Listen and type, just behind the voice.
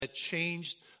that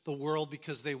changed the world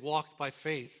because they walked by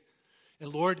faith.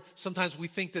 And Lord, sometimes we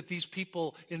think that these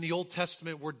people in the Old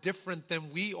Testament were different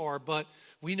than we are, but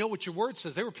we know what your word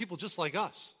says. They were people just like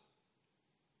us.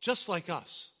 Just like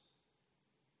us.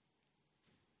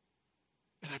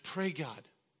 And I pray, God,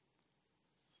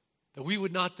 that we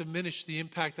would not diminish the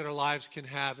impact that our lives can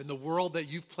have in the world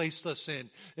that you've placed us in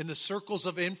the circles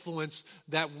of influence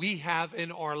that we have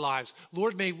in our lives.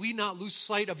 Lord, may we not lose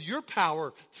sight of your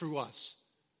power through us.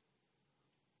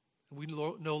 And we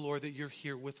know, Lord, that you're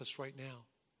here with us right now.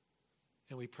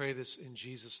 And we pray this in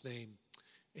Jesus' name.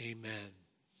 Amen.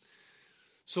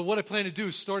 So what I plan to do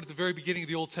is start at the very beginning of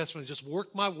the Old Testament and just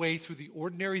work my way through the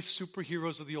ordinary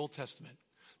superheroes of the Old Testament,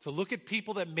 to look at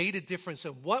people that made a difference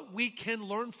and what we can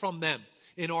learn from them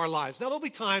in our lives. Now, there'll be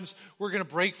times we're going to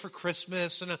break for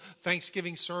Christmas and a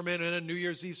Thanksgiving sermon and a New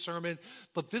Year's Eve sermon,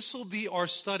 but this will be our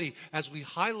study as we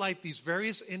highlight these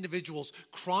various individuals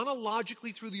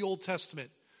chronologically through the Old Testament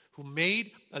who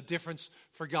made a difference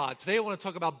for God. Today I want to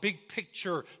talk about big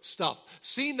picture stuff,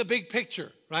 seeing the big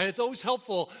picture, right? It's always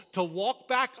helpful to walk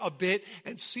back a bit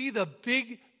and see the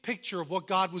big picture of what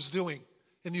God was doing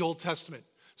in the Old Testament.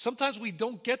 Sometimes we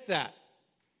don't get that.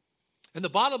 And the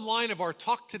bottom line of our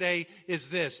talk today is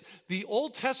this: the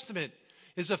Old Testament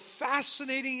is a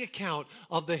fascinating account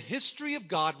of the history of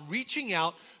God reaching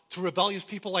out to rebellious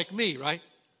people like me, right?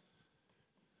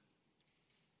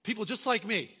 People just like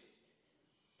me,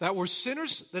 that were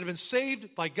sinners that have been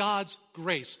saved by God's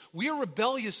grace. We are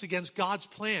rebellious against God's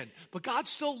plan, but God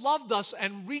still loved us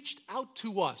and reached out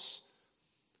to us.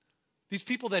 These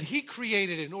people that he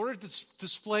created in order to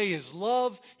display his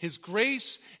love, his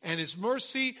grace, and his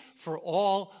mercy for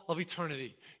all of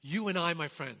eternity. You and I, my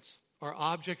friends, are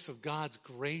objects of God's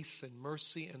grace and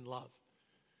mercy and love.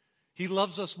 He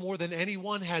loves us more than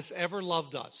anyone has ever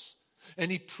loved us. And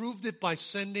he proved it by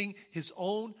sending his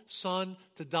own son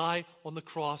to die on the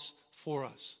cross for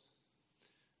us.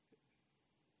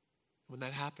 When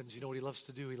that happens, you know what he loves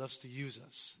to do? He loves to use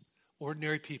us,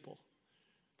 ordinary people,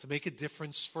 to make a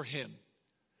difference for him,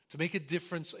 to make a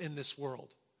difference in this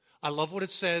world. I love what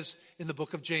it says in the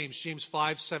book of James, James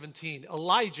 5:17.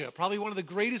 Elijah, probably one of the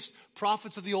greatest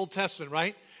prophets of the Old Testament,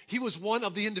 right? He was one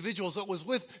of the individuals that was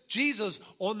with Jesus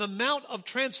on the Mount of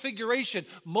Transfiguration,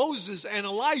 Moses and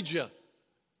Elijah.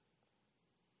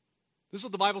 This is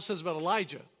what the Bible says about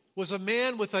Elijah. Was a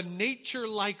man with a nature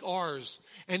like ours,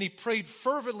 and he prayed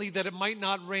fervently that it might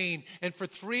not rain. And for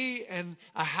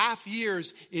 3.5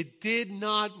 years, it did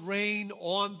not rain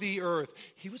on the earth.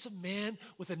 He was a man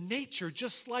with a nature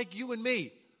just like you and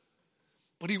me.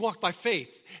 But he walked by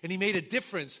faith, and he made a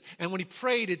difference. And when he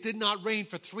prayed, it did not rain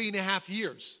for 3.5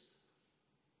 years.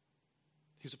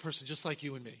 He was a person just like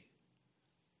you and me.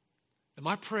 And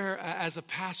my prayer as a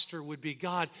pastor would be,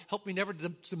 God, help me never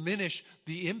diminish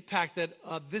the impact that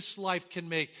this life can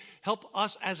make. Help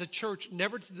us as a church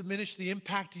never to diminish the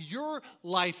impact your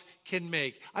life can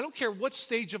make. I don't care what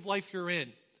stage of life you're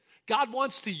in. God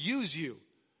wants to use you.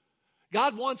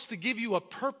 God wants to give you a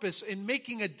purpose in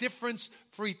making a difference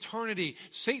for eternity.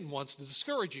 Satan wants to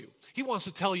discourage you. He wants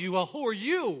to tell you, well, who are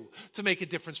you to make a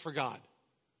difference for God?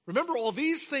 Remember all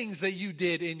these things that you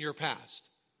did in your past.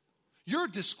 You're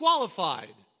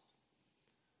disqualified.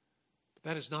 But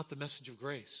that is not the message of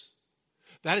grace.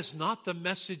 That is not the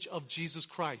message of Jesus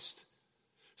Christ.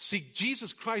 See,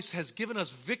 Jesus Christ has given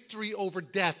us victory over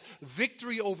death,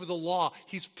 victory over the law.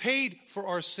 He's paid for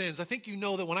our sins. I think you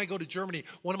know that when I go to Germany,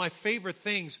 one of my favorite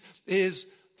things is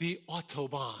the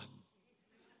Autobahn.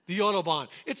 The Autobahn.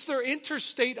 It's their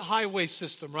interstate highway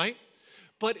system, right?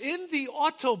 But in the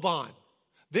Autobahn,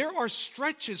 there are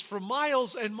stretches for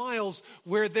miles and miles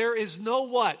where there is no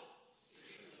what?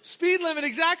 Speed limit,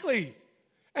 exactly.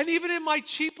 And even in my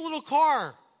cheap little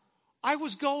car, I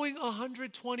was going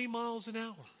 120 miles an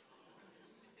hour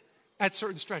at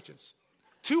certain stretches.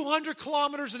 200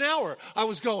 kilometers an hour I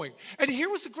was going. And here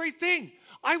was the great thing.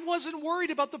 I wasn't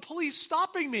worried about the police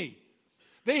stopping me.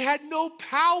 They had no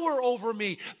power over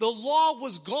me. The law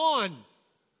was gone.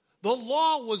 The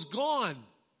law was gone.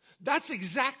 That's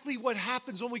exactly what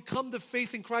happens when we come to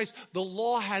faith in Christ. The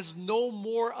law has no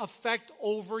more effect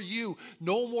over you,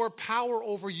 no more power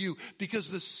over you, because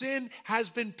the sin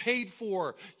has been paid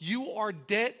for. You are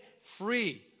debt-free.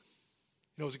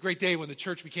 You know, it was a great day when the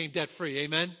church became debt-free,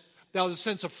 amen? That was a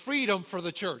sense of freedom for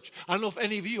the church. I don't know if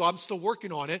any of you, I'm still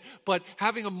working on it, but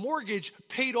having a mortgage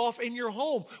paid off in your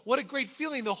home, what a great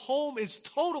feeling. The home is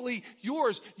totally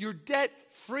yours. You're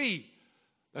debt-free.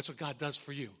 That's what God does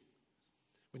for you.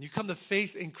 When you come to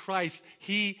faith in Christ,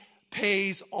 he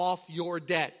pays off your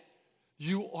debt.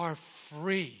 You are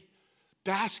free.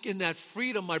 Bask in that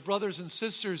freedom, my brothers and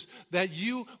sisters, that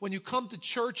you, when you come to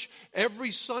church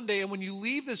every Sunday and when you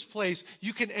leave this place,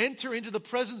 you can enter into the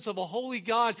presence of a holy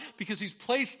God because he's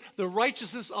placed the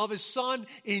righteousness of his Son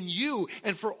in you.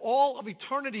 And for all of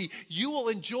eternity, you will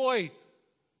enjoy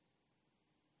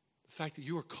the fact that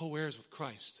you are co-heirs with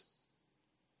Christ.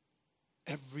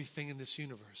 Everything in this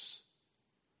universe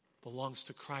belongs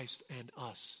to Christ and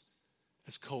us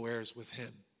as co-heirs with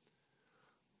him.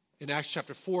 In Acts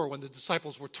chapter 4, when the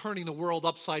disciples were turning the world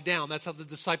upside down, that's how the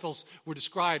disciples were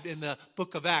described in the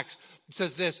book of Acts. It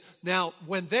says this, now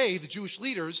when they, the Jewish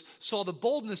leaders, saw the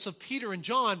boldness of Peter and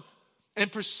John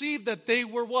and perceived that they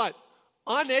were what?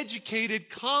 Uneducated,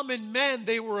 common men,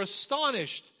 they were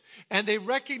astonished. And they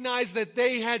recognized that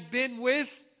they had been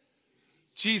with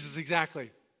Jesus,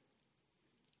 exactly.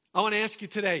 I want to ask you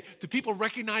today, do people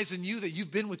recognize in you that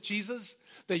you've been with Jesus?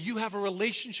 That you have a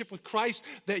relationship with Christ,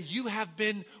 that you have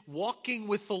been walking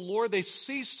with the Lord? They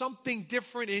see something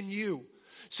different in you.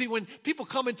 See, when people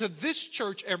come into this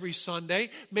church every Sunday,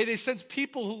 may they sense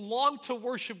people who long to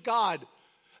worship God,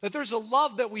 that there's a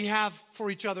love that we have for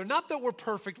each other. Not that we're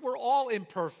perfect, we're all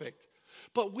imperfect.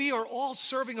 But we are all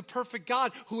serving a perfect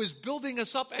God who is building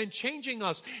us up and changing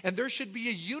us. And there should be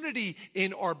a unity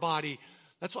in our body.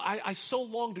 That's why I so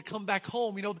long to come back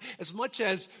home. You know, as much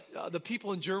as the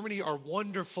people in Germany are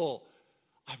wonderful,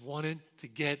 I wanted to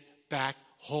get back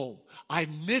home. I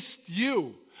missed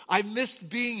you. I missed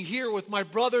being here with my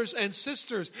brothers and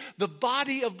sisters, the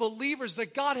body of believers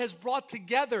that God has brought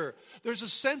together. There's a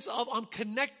sense of I'm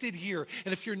connected here.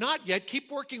 And if you're not yet,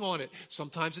 keep working on it.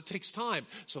 Sometimes it takes time.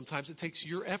 Sometimes it takes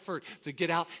your effort to get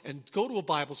out and go to a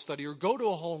Bible study or go to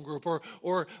a home group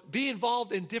or be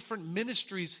involved in different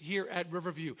ministries here at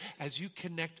Riverview as you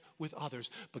connect with others.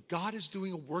 But God is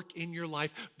doing a work in your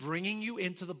life, bringing you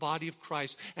into the body of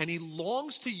Christ, and he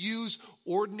longs to use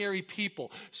ordinary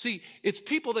people. See, it's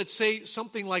people that say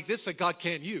something like this that God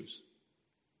can't use.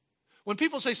 When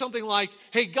people say something like,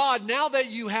 hey, God, now that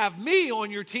you have me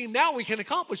on your team, now we can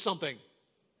accomplish something.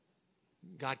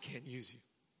 God can't use you.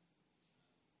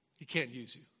 He can't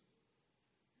use you.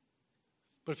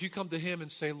 But if you come to him and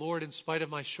say, Lord, in spite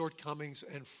of my shortcomings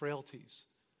and frailties,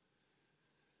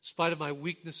 in spite of my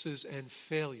weaknesses and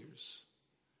failures,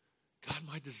 God,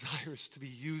 my desire is to be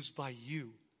used by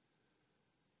you.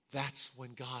 That's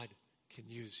when God can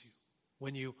use you,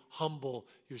 when you humble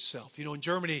yourself. You know, in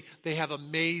Germany, they have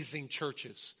amazing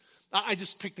churches. I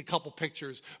just picked a couple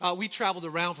pictures. We traveled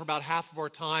around for about half of our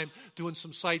time doing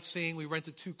some sightseeing. We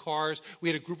rented 2 cars. We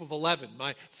had a group of 11.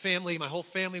 My whole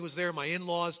family was there, my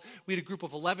in-laws. We had a group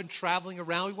of 11 traveling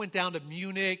around. We went down to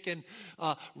Munich and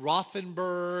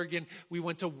Rothenburg, and we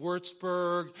went to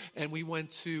Würzburg, and we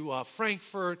went to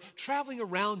Frankfurt, traveling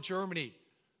around Germany,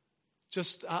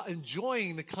 just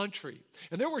enjoying the country.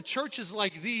 And there were churches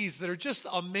like these that are just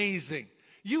amazing.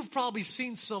 You've probably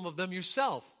seen some of them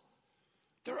yourself.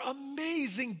 They're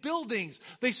amazing buildings.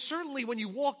 They certainly, when you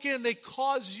walk in, they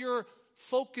cause your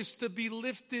focus to be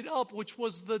lifted up, which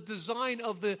was the design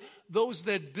of those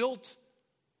that built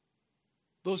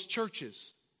those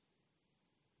churches.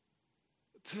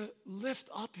 To lift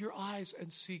up your eyes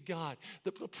and see God.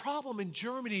 The problem in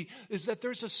Germany is that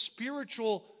there's a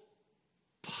spiritual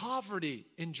poverty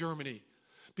in Germany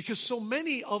because so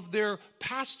many of their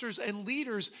pastors and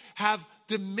leaders have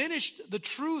diminished the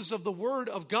truths of the Word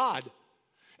of God.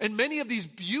 And many of these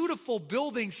beautiful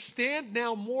buildings stand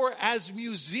now more as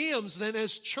museums than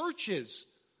as churches.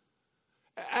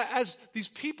 As these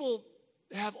people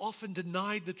have often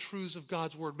denied the truths of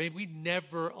God's Word. May we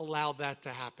never allow that to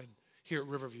happen here at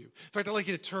Riverview. In fact, I'd like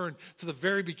you to turn to the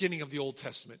very beginning of the Old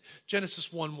Testament, Genesis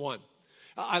 1:1.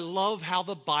 I love how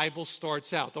the Bible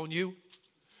starts out, don't you?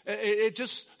 It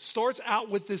just starts out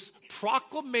with this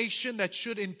proclamation that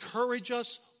should encourage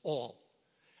us all.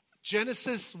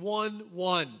 Genesis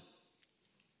 1:1.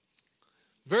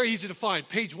 Very easy to find.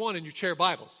 Page 1 in your chair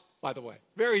Bibles, by the way.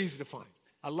 Very easy to find.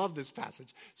 I love this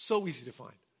passage. So easy to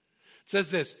find. It says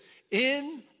this,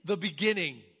 in the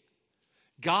beginning,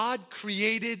 God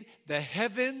created the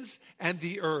heavens and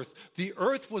the earth. The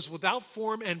earth was without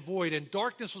form and void, and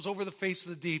darkness was over the face of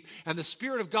the deep. And the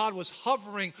Spirit of God was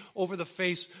hovering over the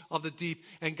face of the deep.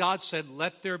 And God said,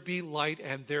 let there be light,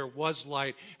 and there was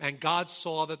light. And God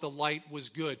saw that the light was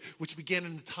good, which began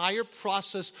an entire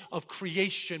process of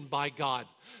creation by God.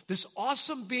 This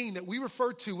awesome being that we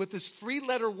refer to with this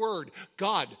 3-letter word,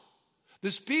 God.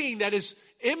 This being that is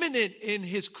immanent in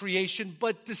his creation,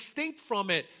 but distinct from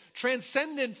it,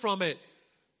 transcendent from it.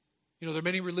 You know, there are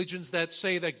many religions that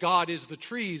say that God is the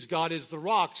trees, God is the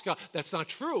rocks. That's not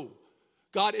true.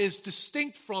 God is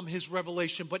distinct from his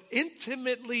revelation, but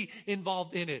intimately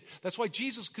involved in it. That's why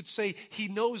Jesus could say he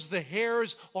knows the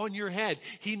hairs on your head.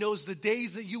 He knows the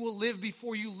days that you will live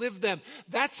before you live them.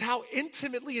 That's how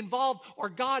intimately involved our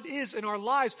God is in our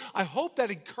lives. I hope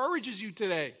that encourages you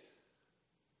today.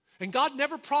 And God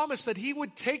never promised that he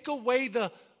would take away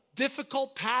the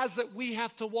difficult paths that we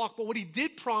have to walk. But what he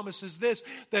did promise is this,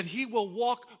 that he will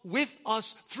walk with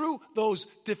us through those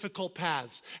difficult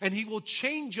paths. And he will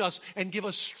change us and give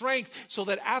us strength so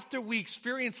that after we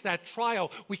experience that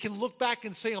trial, we can look back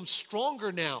and say, I'm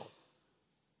stronger now.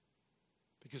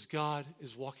 Because God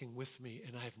is walking with me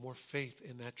and I have more faith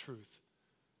in that truth.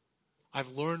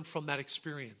 I've learned from that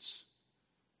experience.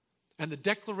 And the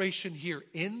declaration here,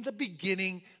 in the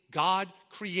beginning, God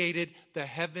created the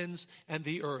heavens and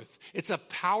the earth. It's a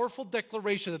powerful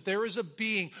declaration that there is a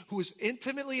being who is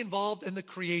intimately involved in the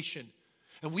creation.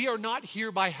 And we are not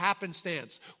here by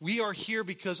happenstance. We are here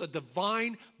because a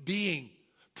divine being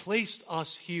placed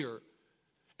us here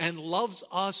and loves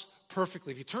us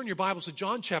perfectly. If you turn your Bibles to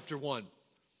John chapter 1,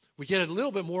 we get a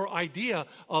little bit more idea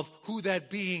of who that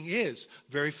being is.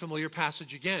 Very familiar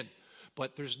passage again.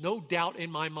 But there's no doubt in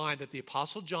my mind that the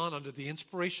Apostle John, under the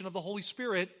inspiration of the Holy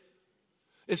Spirit,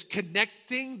 is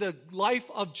connecting the life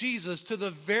of Jesus to the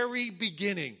very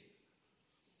beginning.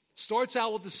 Starts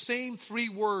out with the same three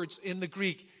words in the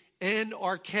Greek.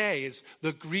 NRK is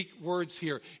the Greek words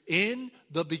here. In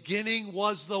the beginning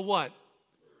was the what?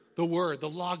 The Word, the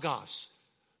Logos.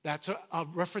 That's a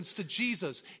reference to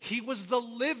Jesus. He was the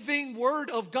living Word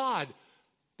of God.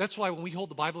 That's why when we hold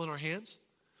the Bible in our hands,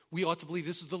 we ought to believe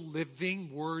this is the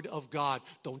living Word of God.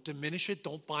 Don't diminish it.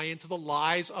 Don't buy into the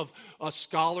lies of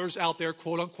scholars out there,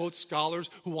 quote-unquote scholars,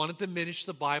 who want to diminish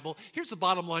the Bible. Here's the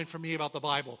bottom line for me about the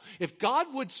Bible. If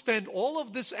God would spend all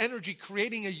of this energy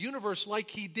creating a universe like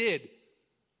he did,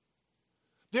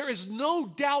 there is no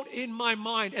doubt in my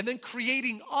mind, and then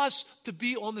creating us to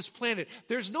be on this planet,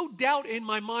 there's no doubt in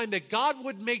my mind that God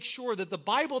would make sure that the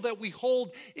Bible that we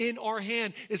hold in our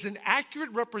hand is an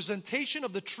accurate representation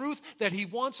of the truth that he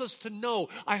wants us to know.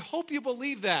 I hope you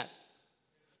believe that.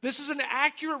 This is an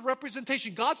accurate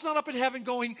representation. God's not up in heaven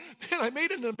going, man, I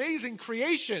made an amazing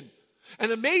creation,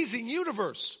 an amazing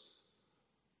universe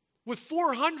with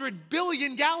 400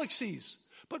 billion galaxies.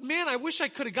 But man, I wish I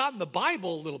could have gotten the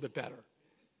Bible a little bit better.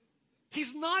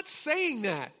 He's not saying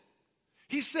that.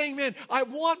 He's saying, man, I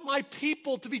want my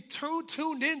people to be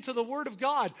tuned into the Word of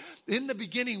God. In the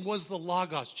beginning was the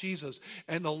Logos, Jesus.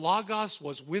 And the Logos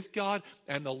was with God,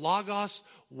 and the Logos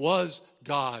was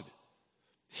God.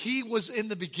 He was in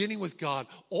the beginning with God.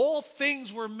 All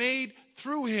things were made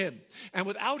through him. And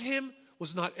without him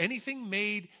was not anything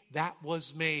made that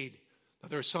was made. Now,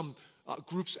 there are some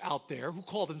groups out there who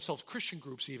call themselves Christian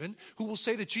groups even, who will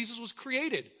say that Jesus was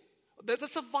created.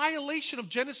 That's a violation of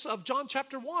John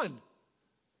chapter 1. It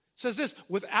says this,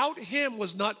 without him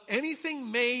was not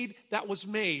anything made that was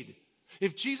made.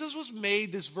 If Jesus was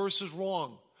made, this verse is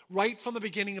wrong. Right from the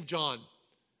beginning of John.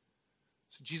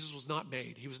 So Jesus was not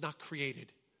made. He was not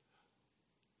created.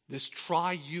 This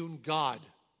triune God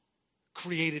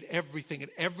created everything,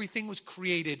 and everything was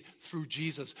created through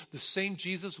Jesus. The same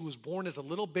Jesus who was born as a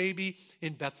little baby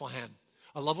in Bethlehem.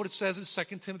 I love what it says in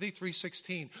 2 Timothy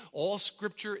 3:16. All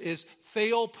scripture is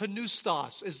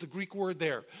theopneustos, is the Greek word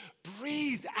there.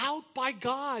 Breathed out by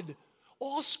God.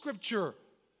 All scripture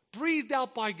breathed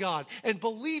out by God. And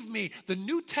believe me, the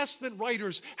New Testament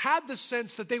writers had the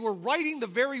sense that they were writing the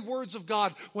very words of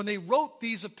God when they wrote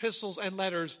these epistles and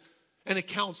letters and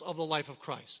accounts of the life of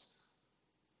Christ.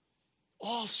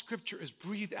 All scripture is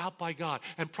breathed out by God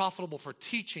and profitable for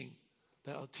teaching.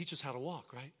 That'll teach us how to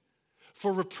walk, right?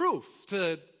 For reproof,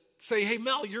 to say, hey,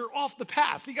 Mel, you're off the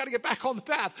path. You got to get back on the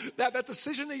path. That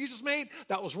decision that you just made,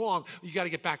 that was wrong. You got to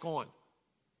get back on.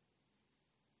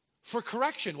 For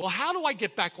correction, well, how do I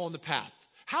get back on the path?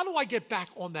 How do I get back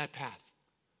on that path?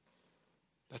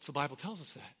 That's the Bible tells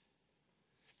us that.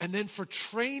 And then for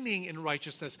training in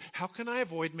righteousness, how can I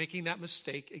avoid making that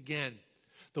mistake again?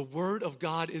 The Word of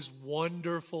God is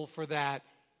wonderful for that.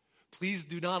 Please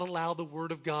do not allow the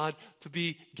Word of God to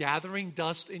be gathering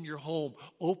dust in your home.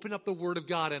 Open up the Word of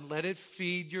God and let it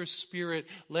feed your spirit.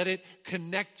 Let it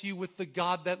connect you with the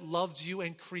God that loves you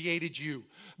and created you.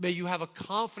 May you have a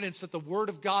confidence that the Word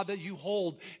of God that you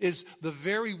hold is the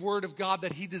very Word of God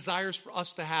that he desires for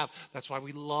us to have. That's why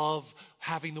we love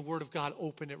having the Word of God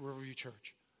open at Riverview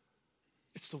Church.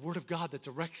 It's the Word of God that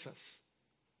directs us.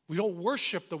 We don't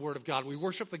worship the Word of God. We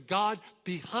worship the God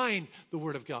behind the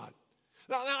Word of God.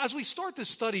 Now, as we start this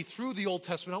study through the Old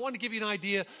Testament, I want to give you an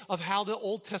idea of how the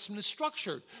Old Testament is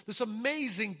structured. This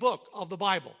amazing book of the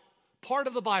Bible, part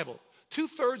of the Bible.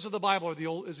 2/3 of the Bible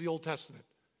is the Old Testament.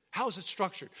 How is it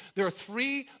structured? There are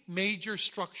three major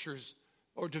structures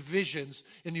or divisions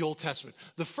in the Old Testament.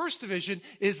 The first division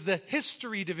is the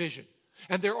history division.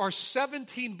 And there are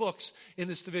 17 books in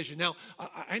this division. Now,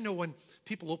 I know when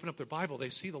people open up their Bible, they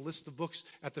see the list of books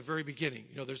at the very beginning.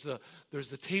 You know, there's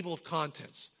the table of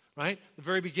contents, right? The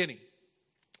very beginning.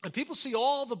 And people see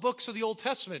all the books of the Old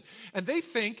Testament, and they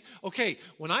think, okay,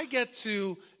 when I get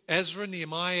to Ezra,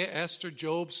 Nehemiah, Esther,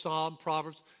 Job, Psalm,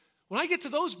 Proverbs, when I get to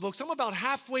those books, I'm about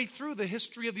halfway through the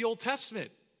history of the Old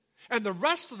Testament. And the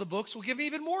rest of the books will give me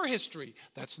even more history.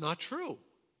 That's not true.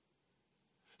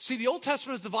 See, the Old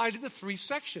Testament is divided into three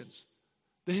sections.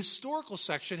 The historical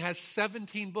section has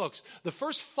 17 books. The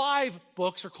first 5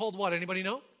 books are called what? Anybody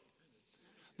know?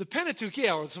 The Pentateuch,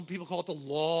 yeah, or some people call it the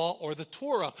Law or the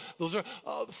Torah. Those are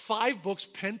 5 books,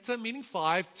 penta meaning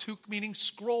 5, tuk meaning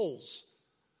scrolls.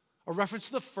 A reference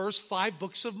to the first 5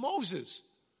 books of Moses.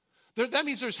 That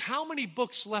means there's how many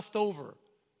books left over?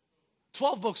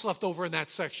 12 books left over in that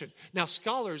section. Now,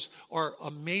 scholars are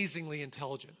amazingly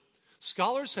intelligent.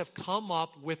 Scholars have come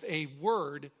up with a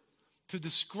word to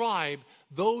describe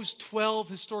those 12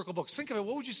 historical books. Think of it.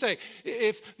 What would you say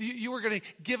if you were going to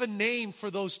give a name for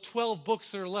those 12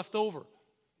 books that are left over?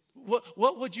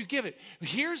 What would you give it?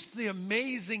 Here's the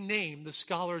amazing name the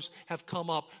scholars have come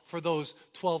up for those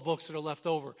 12 books that are left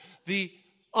over. The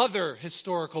other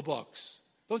historical books.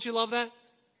 Don't you love that?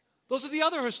 Those are the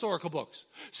other historical books.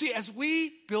 See, as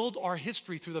we build our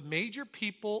history through the major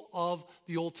people of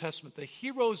the Old Testament, the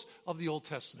heroes of the Old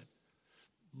Testament,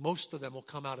 most of them will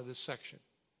come out of this section.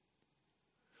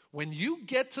 When you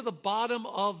get to the bottom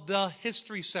of the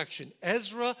history section,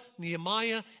 Ezra,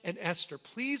 Nehemiah, and Esther,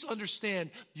 please understand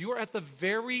you're at the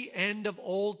very end of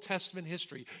Old Testament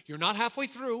history. You're not halfway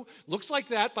through. Looks like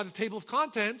that by the table of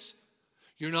contents.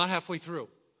 You're not halfway through.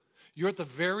 You're at the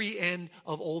very end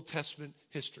of Old Testament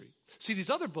history. See, these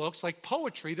other books, like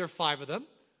poetry, there are 5 of them,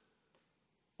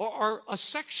 are a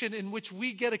section in which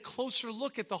we get a closer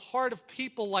look at the heart of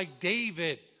people like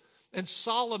David and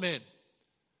Solomon,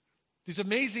 these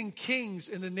amazing kings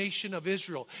in the nation of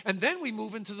Israel. And then we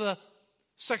move into the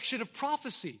section of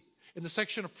prophecy. In the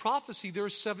section of prophecy, there are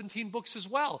 17 books as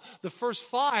well. The first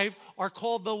 5 are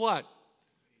called the what?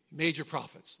 Major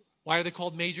prophets. Why are they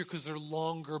called major? Because they're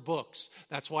longer books.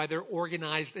 That's why they're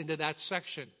organized into that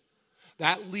section.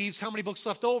 That leaves how many books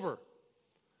left over?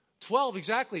 12,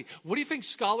 exactly. What do you think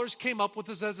scholars came up with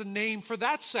as a name for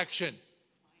that section?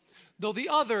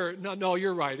 No,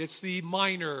 you're right. It's the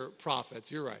minor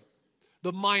prophets. You're right.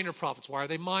 The minor prophets. Why are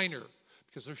they minor?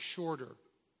 Because they're shorter.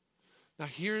 Now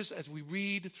as we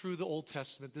read through the Old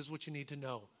Testament, this is what you need to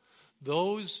know.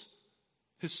 Those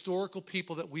historical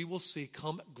people that we will see,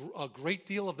 a great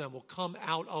deal of them will come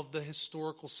out of the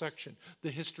historical section,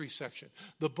 the history section.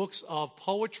 The books of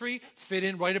poetry fit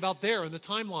in right about there in the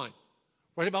timeline.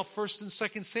 Right about 1st and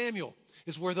 2nd Samuel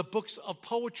is where the books of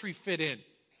poetry fit in.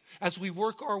 As we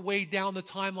work our way down the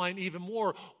timeline even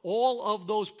more, all of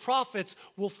those prophets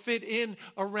will fit in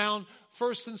around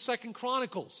 1st and 2nd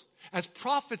Chronicles. As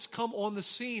prophets come on the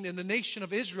scene in the nation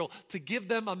of Israel to give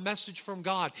them a message from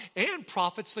God, and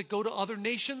prophets that go to other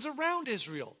nations around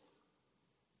Israel.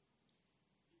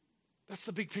 That's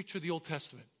the big picture of the Old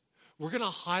Testament. We're going to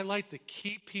highlight the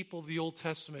key people of the Old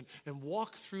Testament and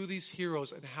walk through these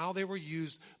heroes and how they were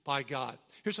used by God.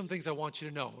 Here's some things I want you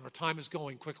to know. Our time is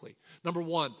going quickly. Number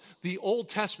 1, the Old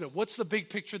Testament. What's the big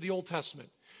picture of the Old Testament?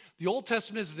 The Old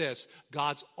Testament is this: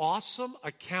 God's awesome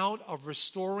account of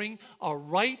restoring a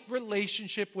right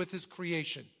relationship with his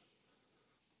creation.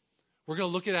 We're going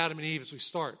to look at Adam and Eve as we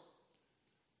start,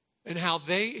 and how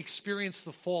they experienced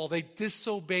the fall. They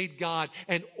disobeyed God,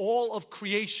 and all of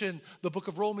creation, the book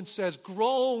of Romans says,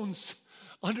 groans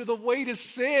under the weight of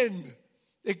sin.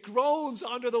 It groans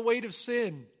under the weight of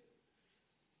sin.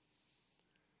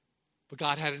 But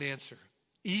God had an answer.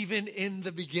 Even in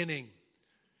the beginning,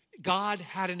 God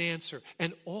had an answer.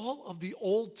 And all of the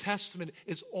Old Testament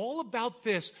is all about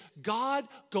this: God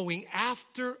going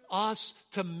after us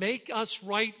to make us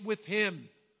right with him.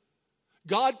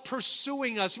 God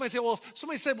pursuing us. You might say, well, if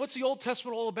somebody said, what's the Old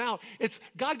Testament all about? It's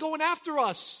God going after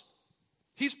us.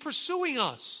 He's pursuing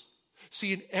us.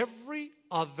 See, in every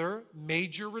other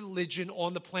major religion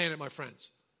on the planet, my friends,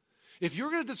 if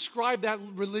you're going to describe that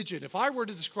religion, if I were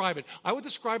to describe it, I would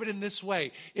describe it in this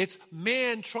way. It's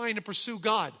man trying to pursue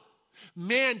God.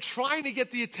 Man trying to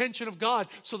get the attention of God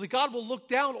so that God will look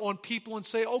down on people and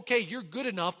say, okay, you're good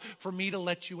enough for me to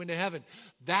let you into heaven.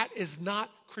 That is not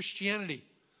Christianity.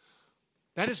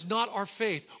 That is not our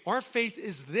faith. Our faith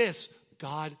is this: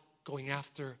 God going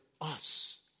after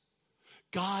us.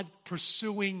 God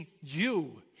pursuing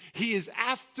you. He is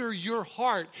after your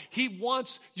heart. He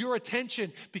wants your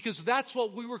attention because that's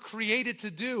what we were created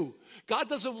to do. God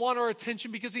doesn't want our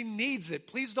attention because he needs it.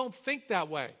 Please don't think that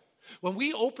way. When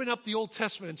we open up the Old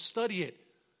Testament and study it,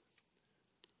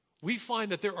 we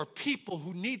find that there are people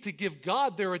who need to give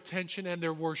God their attention and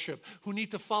their worship, who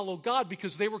need to follow God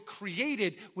because they were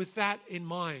created with that in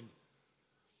mind.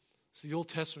 So the Old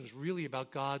Testament is really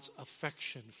about God's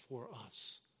affection for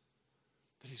us,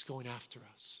 that he's going after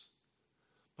us.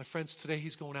 My friends, today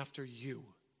he's going after you.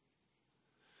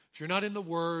 If you're not in the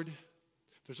Word,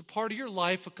 if there's a part of your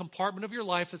life, a compartment of your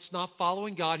life that's not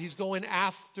following God, he's going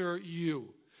after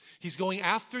you. He's going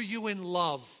after you in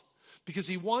love because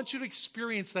he wants you to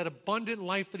experience that abundant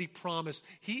life that he promised.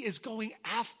 He is going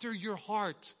after your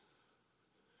heart.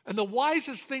 And the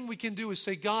wisest thing we can do is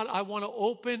say, God, I want to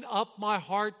open up my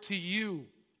heart to you.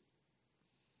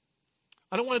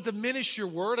 I don't want to diminish your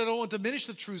word. I don't want to diminish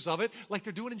the truths of it like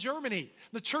they're doing in Germany.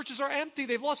 The churches are empty.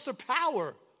 They've lost their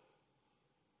power.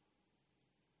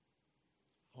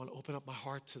 I want to open up my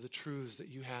heart to the truths that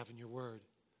you have in your word.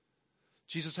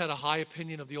 Jesus had a high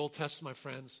opinion of the Old Testament, my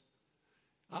friends.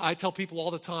 I tell people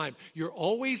all the time, you're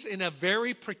always in a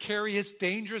very precarious,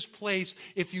 dangerous place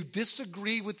if you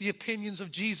disagree with the opinions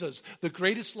of Jesus, the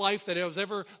greatest life that has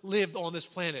ever lived on this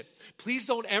planet. Please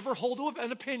don't ever hold to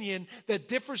an opinion that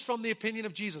differs from the opinion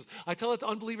of Jesus. I tell it to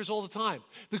unbelievers all the time.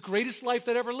 The greatest life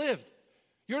that ever lived.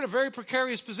 You're in a very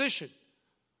precarious position.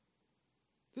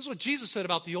 This is what Jesus said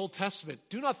about the Old Testament.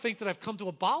 Do not think that I've come to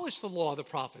abolish the law of the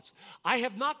prophets. I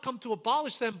have not come to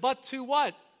abolish them, but to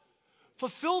what?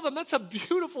 Fulfill them. That's a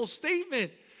beautiful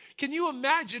statement. Can you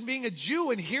imagine being a Jew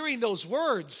and hearing those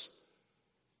words?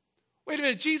 Wait a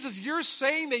minute, Jesus, you're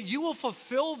saying that you will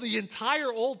fulfill the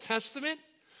entire Old Testament?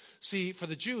 See, for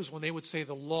the Jews, when they would say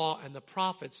the law and the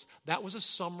prophets, that was a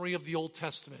summary of the Old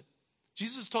Testament.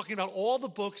 Jesus is talking about all the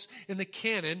books in the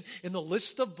canon, in the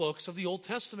list of books of the Old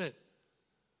Testament.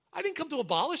 I didn't come to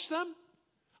abolish them.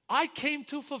 I came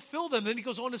to fulfill them. Then he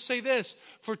goes on to say this,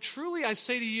 for truly I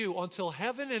say to you, until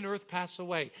heaven and earth pass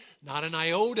away, not an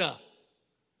iota,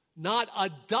 not a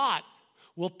dot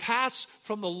will pass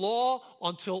from the law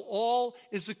until all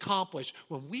is accomplished.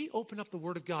 When we open up the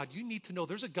Word of God, you need to know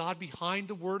there's a God behind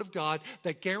the Word of God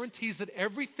that guarantees that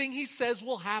everything he says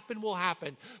will happen, will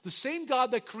happen. The same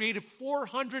God that created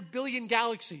 400 billion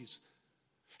galaxies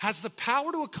has the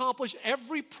power to accomplish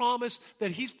every promise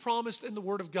that he's promised in the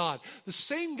Word of God. The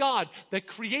same God that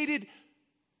created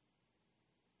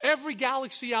every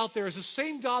galaxy out there is the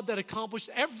same God that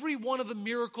accomplished every one of the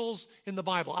miracles in the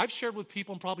Bible. I've shared with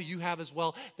people, and probably you have as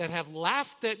well, that have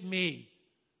laughed at me,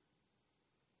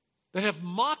 that have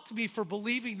mocked me for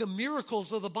believing the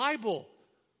miracles of the Bible.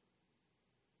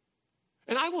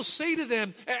 And I will say to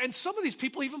them, and some of these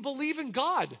people even believe in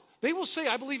God. They will say,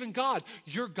 I believe in God.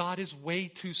 Your God is way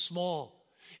too small.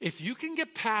 If you can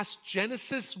get past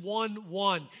Genesis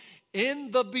 1:1,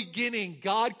 in the beginning,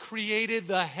 God created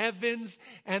the heavens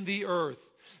and the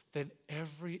earth, then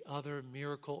every other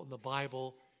miracle in the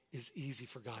Bible is easy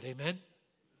for God. Amen?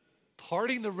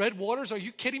 Parting the red waters? Are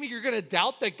you kidding me? You're going to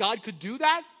doubt that God could do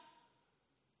that?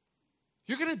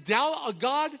 You're going to doubt a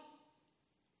God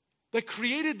that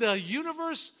created the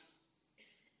universe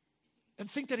and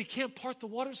think that he can't part the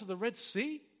waters of the Red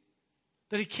Sea?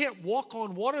 That he can't walk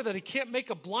on water? That he can't make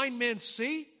a blind man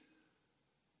see?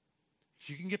 If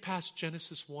you can get past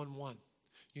Genesis 1:1,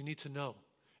 you need to know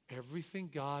everything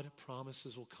God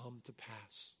promises will come to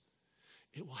pass.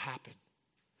 It will happen.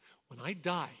 When I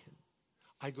die,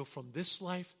 I go from this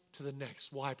life to the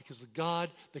next. Why? Because the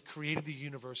God that created the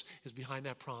universe is behind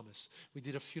that promise. We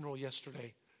did a funeral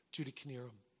yesterday, Judy Knierim.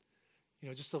 You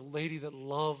know, just a lady that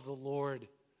loved the Lord.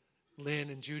 Lynn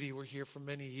and Judy were here for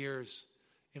many years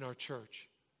in our church.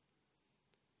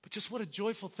 But just what a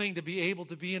joyful thing to be able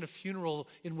to be in a funeral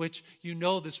in which you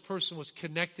know this person was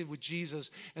connected with Jesus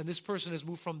and this person has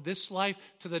moved from this life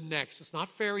to the next. It's not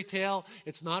fairy tale.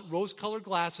 It's not rose-colored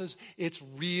glasses. It's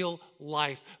real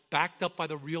life backed up by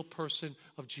the real person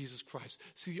of Jesus Christ.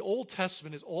 See, the Old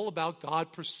Testament is all about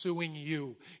God pursuing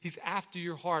you. He's after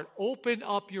your heart. Open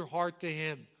up your heart to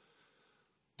him.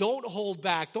 Don't hold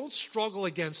back. Don't struggle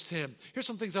against him. Here's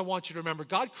some things I want you to remember.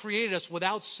 God created us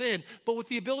without sin, but with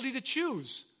the ability to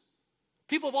choose.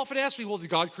 People have often asked me, well, did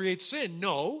God create sin?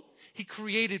 No. He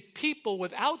created people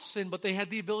without sin, but they had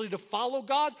the ability to follow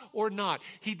God or not.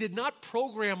 He did not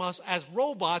program us as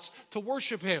robots to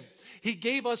worship him. He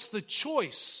gave us the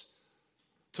choice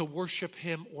to worship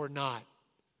him or not.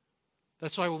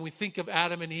 That's why when we think of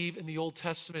Adam and Eve in the Old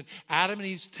Testament, Adam and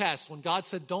Eve's test, when God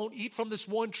said, don't eat from this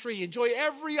one tree, enjoy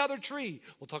every other tree.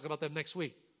 We'll talk about that next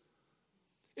week.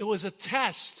 It was a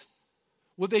test.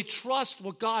 Would they trust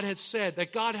what God had said,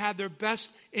 that God had their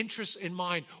best interests in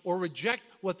mind, or reject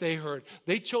what they heard?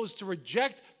 They chose to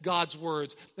reject God's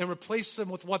words and replace them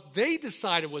with what they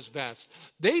decided was best.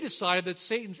 They decided that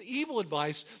Satan's evil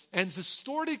advice and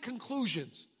distorted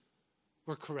conclusions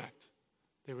were correct.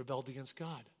 They rebelled against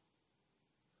God.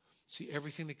 See,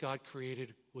 everything that God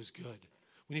created was good.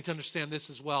 We need to understand this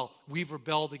as well. We've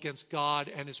rebelled against God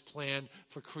and his plan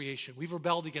for creation. We've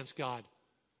rebelled against God.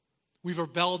 We've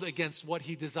rebelled against what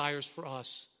he desires for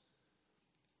us.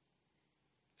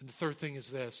 And the third thing is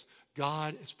this: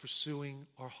 God is pursuing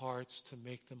our hearts to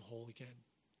make them whole again.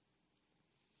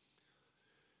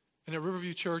 And at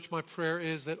Riverview Church, my prayer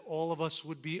is that all of us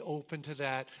would be open to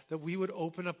that we would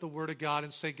open up the Word of God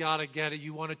and say, God, I get it.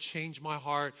 You want to change my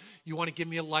heart. You want to give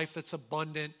me a life that's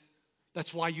abundant.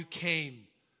 That's why you came.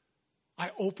 I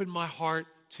open my heart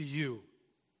to you.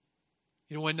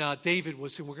 You know, when David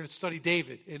was, and we're going to study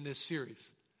David in this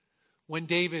series. When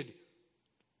David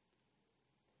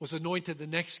was anointed the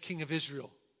next king of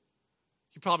Israel,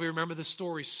 you probably remember the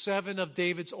story. 7 of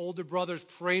David's older brothers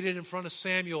prayed it in front of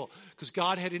Samuel because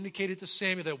God had indicated to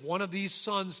Samuel that one of these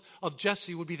sons of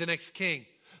Jesse would be the next king.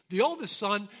 The oldest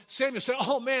son, Samuel said,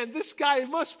 oh man, this guy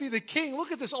must be the king.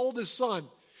 Look at this oldest son.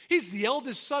 He's the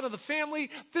eldest son of the family.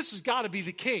 This has got to be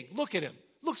the king. Look at him.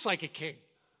 Looks like a king.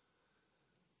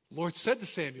 The Lord said to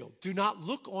Samuel, do not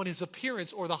look on his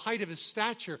appearance or the height of his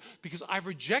stature, because I've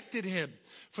rejected him.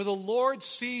 For the Lord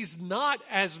sees not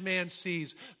as man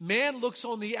sees. Man looks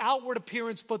on the outward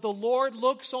appearance, but the Lord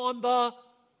looks on the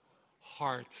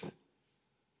heart.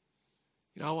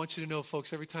 You know, I want you to know,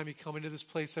 folks, every time you come into this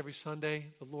place every Sunday,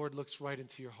 the Lord looks right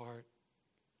into your heart.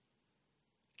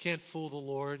 You can't fool the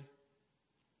Lord.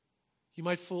 You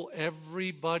might fool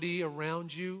everybody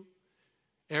around you.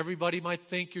 Everybody might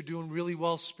think you're doing really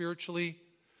well spiritually,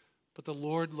 but the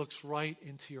Lord looks right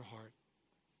into your heart.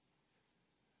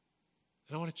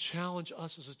 And I want to challenge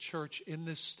us as a church in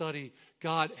this study.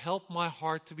 God, help my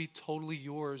heart to be totally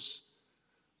yours.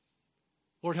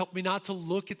 Lord, help me not to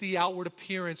look at the outward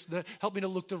appearance. Help me to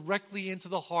look directly into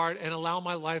the heart and allow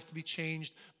my life to be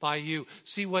changed by you.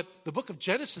 See, what the book of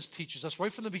Genesis teaches us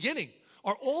right from the beginning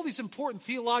are all these important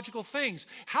theological things.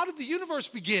 How did the universe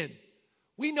begin?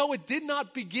 We know it did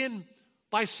not begin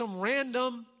by some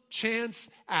random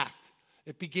chance act.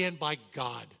 It began by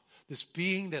God, this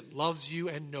being that loves you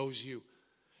and knows you.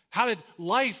 How did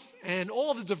life and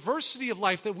all the diversity of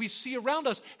life that we see around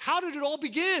us, how did it all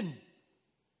begin?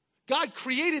 God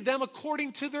created them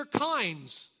according to their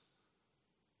kinds.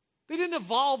 They didn't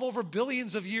evolve over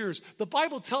billions of years. The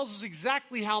Bible tells us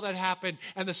exactly how that happened,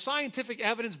 and the scientific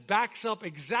evidence backs up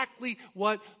exactly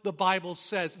what the Bible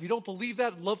says. If you don't believe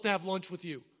that, I'd love to have lunch with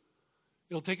you.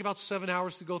 It'll take about 7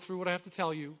 hours to go through what I have to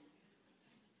tell you,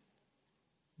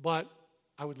 but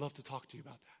I would love to talk to you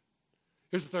about that.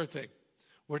 Here's the third thing.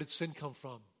 Where did sin come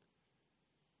from?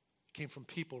 It came from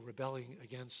people rebelling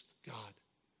against God.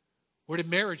 Where did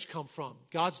marriage come from?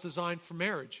 God's design for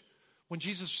marriage. When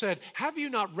Jesus said, have you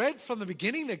not read from the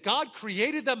beginning that God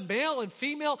created them male and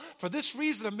female? For this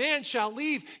reason a man shall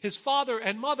leave his father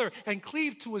and mother and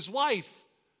cleave to his wife.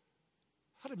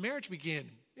 How did marriage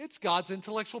begin? It's God's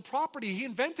intellectual property. He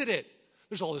invented it.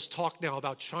 There's all this talk now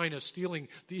about China stealing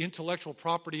the intellectual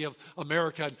property of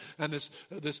America, and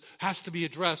this has to be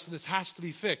addressed and this has to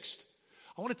be fixed.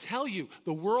 I want to tell you,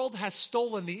 the world has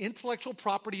stolen the intellectual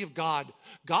property of God.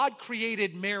 God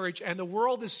created marriage, and the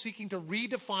world is seeking to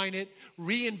redefine it,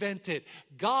 reinvent it.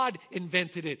 God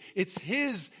invented it. It's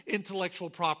his intellectual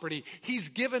property. He's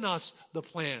given us the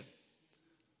plan.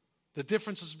 The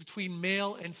differences between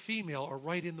male and female are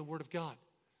right in the Word of God.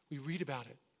 We read about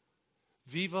it.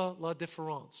 Viva la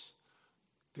différence.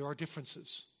 There are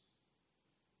differences.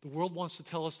 The world wants to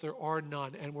tell us there are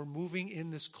none, and we're moving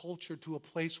in this culture to a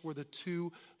place where the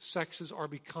two sexes are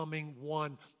becoming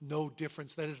one, no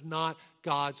difference. That is not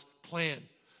God's plan.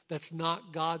 That's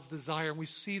not God's desire, and we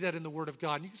see that in the Word of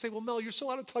God. And you can say, well, Mel, you're so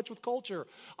out of touch with culture.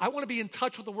 I want to be in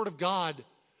touch with the Word of God.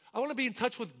 I want to be in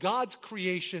touch with God's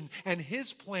creation and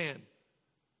his plan,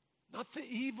 not the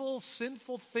evil,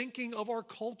 sinful thinking of our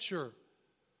culture.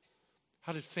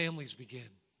 How did families begin?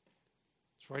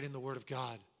 It's right in the Word of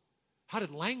God. How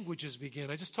did languages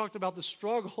begin? I just talked about the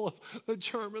struggle of the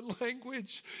German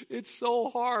language. It's so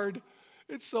hard.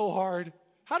 It's so hard.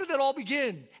 How did that all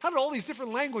begin? How did all these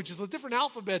different languages with different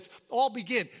alphabets all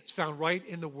begin? It's found right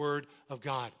in the Word of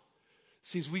God.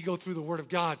 See, as we go through the Word of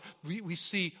God, we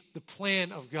see the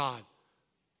plan of God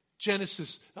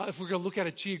Genesis, if we're going to look at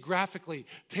it geographically,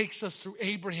 takes us through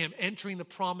Abraham entering the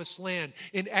promised land.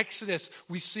 In Exodus,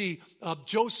 we see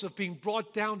Joseph being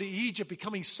brought down to Egypt,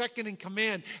 becoming second in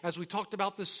command, as we talked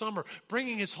about this summer,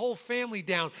 bringing his whole family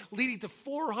down, leading to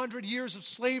 400 years of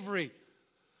slavery.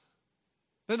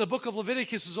 Then the book of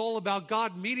Leviticus is all about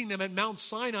God meeting them at Mount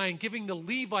Sinai and giving the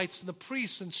Levites and the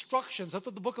priests instructions. That's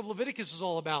what the book of Leviticus is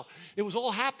all about. It was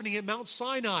all happening at Mount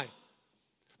Sinai.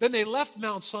 Then they left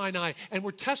Mount Sinai and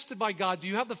were tested by God. Do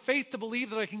you have the faith to believe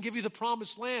that I can give you the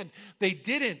promised land? They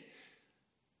didn't.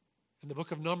 And the book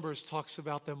of Numbers talks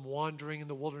about them wandering in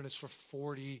the wilderness for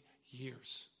 40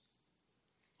 years.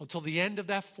 Until the end of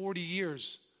that 40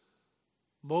 years,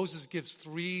 Moses gives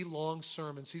 3 long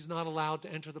sermons. He's not allowed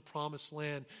to enter the promised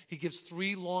land. He gives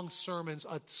 3 long sermons,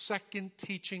 a second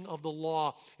teaching of the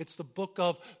law. It's the book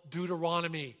of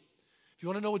Deuteronomy. If you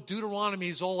want to know what Deuteronomy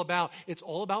is all about, it's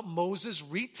all about Moses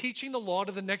reteaching the law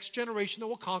to the next generation that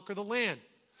will conquer the land.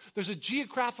 There's a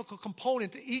geographical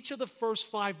component to each of the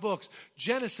first 5 books.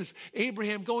 Genesis,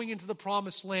 Abraham going into the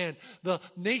promised land, the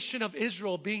nation of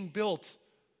Israel being built,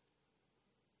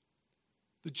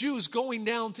 the Jews going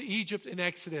down to Egypt in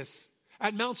Exodus,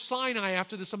 at Mount Sinai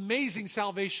after this amazing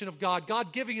salvation of God,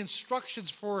 God giving instructions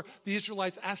for the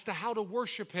Israelites as to how to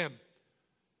worship him.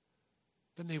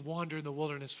 Then they wander in the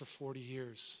wilderness for 40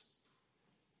 years.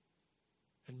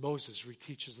 And Moses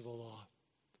reteaches the law.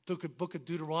 The book of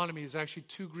Deuteronomy is actually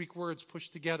 2 Greek words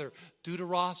pushed together.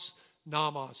 Deuteros,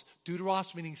 Namas.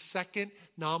 Deuteros meaning second,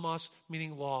 Namas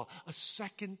meaning law. A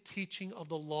second teaching of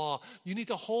the law. You need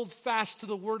to hold fast to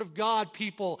the word of God,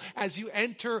 people, as you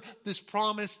enter this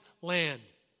promised land.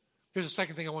 Here's the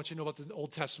second thing I want you to know about the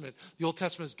Old Testament. The Old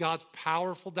Testament is God's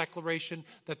powerful declaration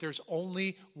that there's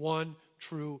only one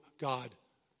true God.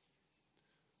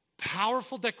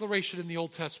 Powerful declaration in the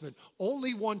Old Testament.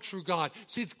 Only one true God.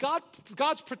 See, it's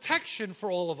God's protection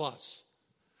for all of us.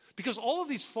 Because all of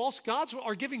these false gods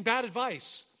are giving bad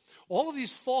advice. All of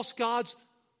these false gods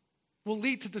will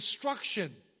lead to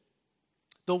destruction.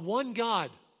 The one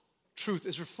God, truth,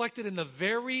 is reflected in the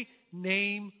very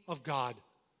name of God. Do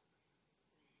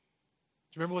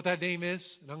you remember what that name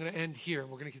is? And I'm going to end here,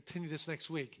 and we're going to continue this next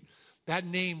week. That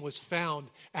name was found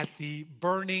at the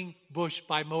burning bush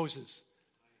by Moses.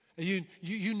 And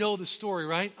you know the story,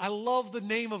 right? I love the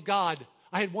name of God.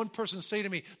 I had one person say to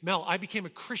me, Mel, I became a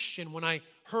Christian when I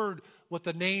heard what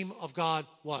the name of God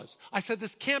was. I said,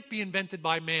 this can't be invented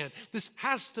by man. This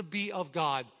has to be of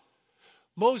God.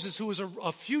 Moses, who was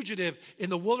a fugitive in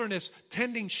the wilderness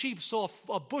tending sheep, saw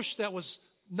a bush that was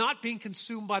not being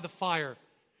consumed by the fire.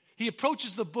 He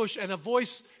approaches the bush and a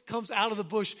voice comes out of the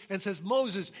bush and says,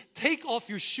 Moses, take off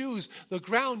your shoes. The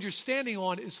ground you're standing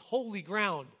on is holy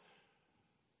ground.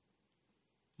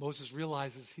 Moses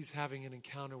realizes he's having an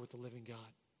encounter with the living God.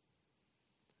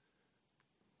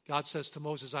 God says to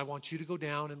Moses, I want you to go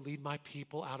down and lead my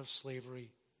people out of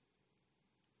slavery.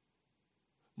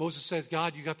 Moses says,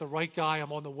 God, you got the right guy.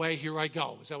 I'm on the way. Here I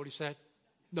go. Is that what he said?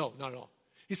 No, not at all.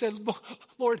 He said,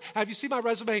 Lord, have you seen my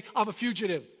resume? I'm a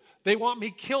fugitive. They want me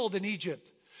killed in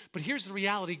Egypt. But here's the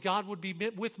reality. God would be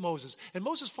with Moses. And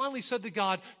Moses finally said to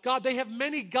God, God, they have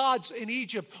many gods in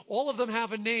Egypt. All of them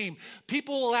have a name.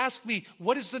 People will ask me,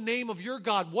 what is the name of your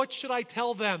God? What should I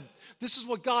tell them? This is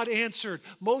what God answered.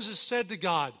 Moses said to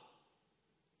God,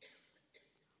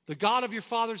 the God of your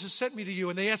fathers has sent me to you.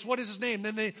 And they asked, what is his name?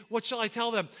 Then what shall I tell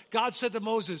them? God said to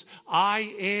Moses,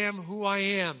 I am who I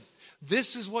am.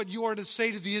 This is what you are to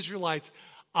say to the Israelites.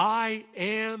 I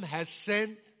am has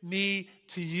sent me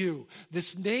to you.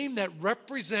 This name that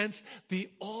represents the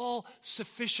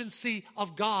all-sufficiency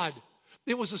of God.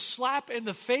 It was a slap in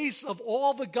the face of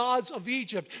all the gods of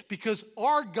Egypt because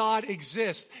our God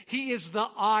exists. He is the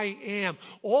I am.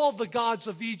 All the gods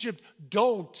of Egypt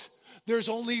don't. There's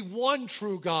only one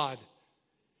true God.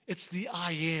 It's the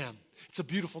I am. It's a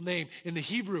beautiful name. In the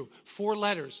Hebrew, 4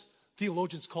 letters.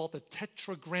 Theologians call it the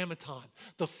tetragrammaton,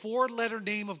 the 4-letter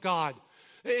name of God.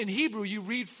 In Hebrew, you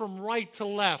read from right to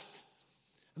left.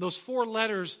 And those 4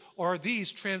 letters are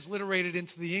these transliterated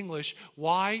into the English,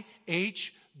 YHWH.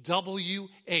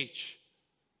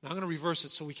 Now I'm going to reverse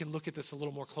it so we can look at this a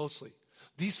little more closely.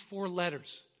 These 4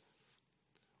 letters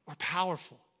are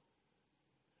powerful.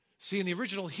 See, in the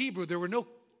original Hebrew, there were no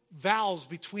vowels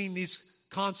between these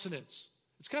consonants.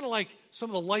 It's kind of like some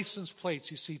of the license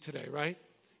plates you see today, right?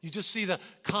 You just see the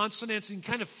consonants and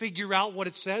kind of figure out what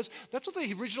it says. That's what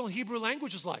the original Hebrew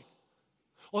language is like.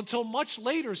 Until much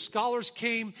later, scholars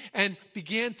came and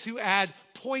began to add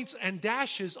points and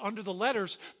dashes under the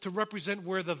letters to represent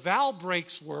where the vowel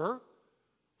breaks were,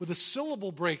 where the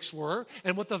syllable breaks were,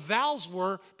 and what the vowels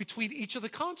were between each of the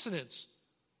consonants.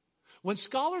 When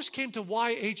scholars came to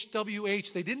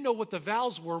YHWH, they didn't know what the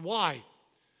vowels were. Why?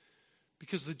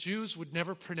 Because the Jews would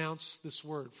never pronounce this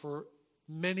word for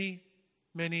many,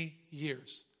 many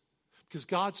years. Because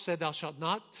God said, thou shalt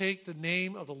not take the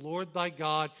name of the Lord thy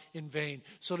God in vain.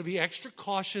 So to be extra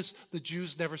cautious, the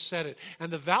Jews never said it.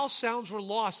 And the vowel sounds were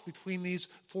lost between these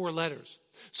four letters.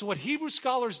 So what Hebrew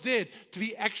scholars did to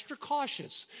be extra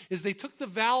cautious is they took the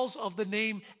vowels of the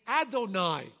name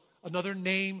Adonai, another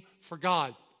name for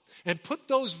God, and put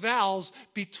those vowels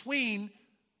between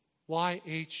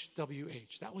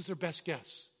YHWH. That was their best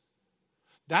guess.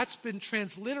 That's been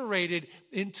transliterated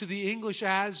into the English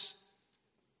as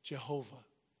Jehovah.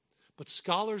 But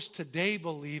scholars today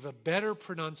believe a better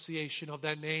pronunciation of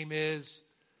that name is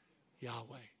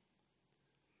Yahweh.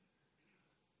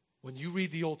 When you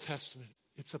read the Old Testament,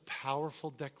 it's a powerful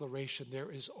declaration.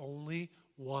 There is only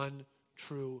one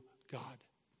true God.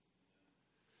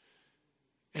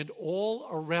 And all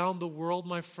around the world,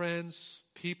 my friends,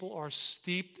 people are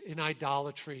steeped in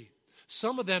idolatry.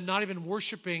 Some of them not even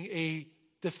worshiping a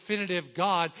definitive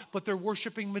God, but they're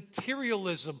worshiping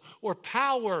materialism or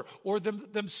power or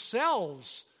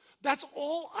themselves. That's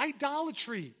all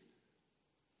idolatry.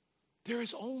 There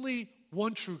is only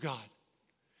one true God.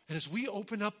 And as we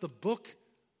open up the book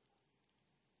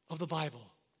of the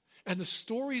Bible and the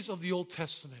stories of the Old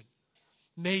Testament,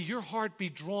 may your heart be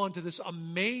drawn to this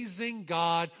amazing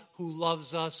God who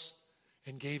loves us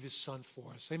and gave his son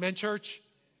for us. Amen, church?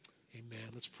 Amen.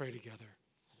 Let's pray together.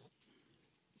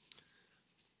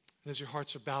 And as your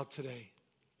hearts are bowed today,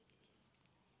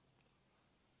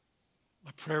 my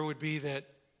prayer would be that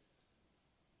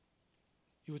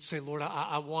you would say, Lord,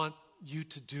 I want you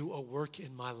to do a work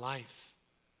in my life.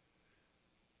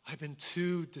 I've been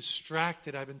too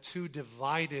distracted. I've been too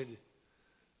divided.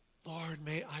 Lord,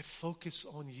 may I focus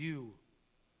on you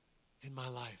in my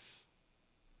life.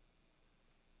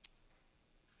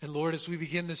 And Lord, as we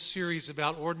begin this series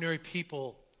about ordinary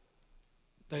people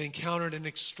that encountered an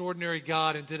extraordinary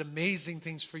God and did amazing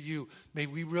things for you, may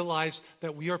we realize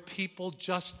that we are people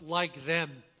just like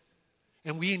them.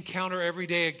 And we encounter every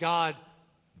day a God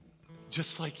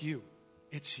just like you.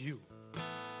 It's you.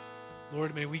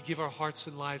 Lord, may we give our hearts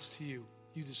and lives to you.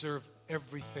 You deserve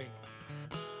everything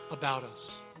about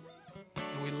us.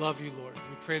 And we love you, Lord.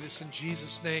 We pray this in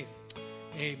Jesus' name.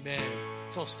 Amen.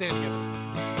 Let's all stand together.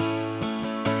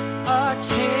 Our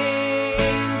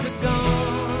chains are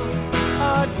gone.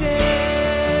 Our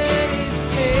debt is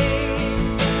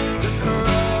paid. The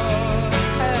cross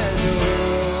has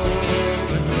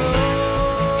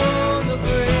overthrown the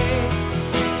grave.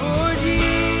 For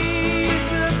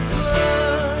Jesus'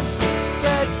 blood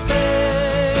that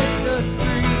sets us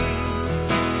free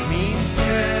means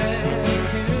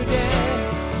death to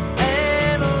death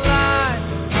and life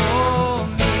for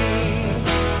me.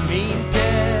 Means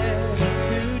death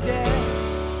to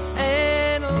death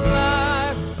and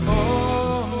life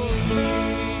for me.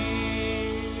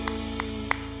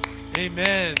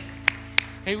 Amen.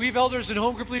 Hey, we have elders and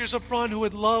home group leaders up front who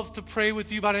would love to pray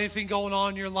with you about anything going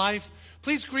on in your life.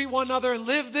 Please greet one another and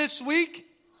live this week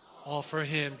all for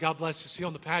him. God bless you. See you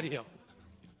on the patio.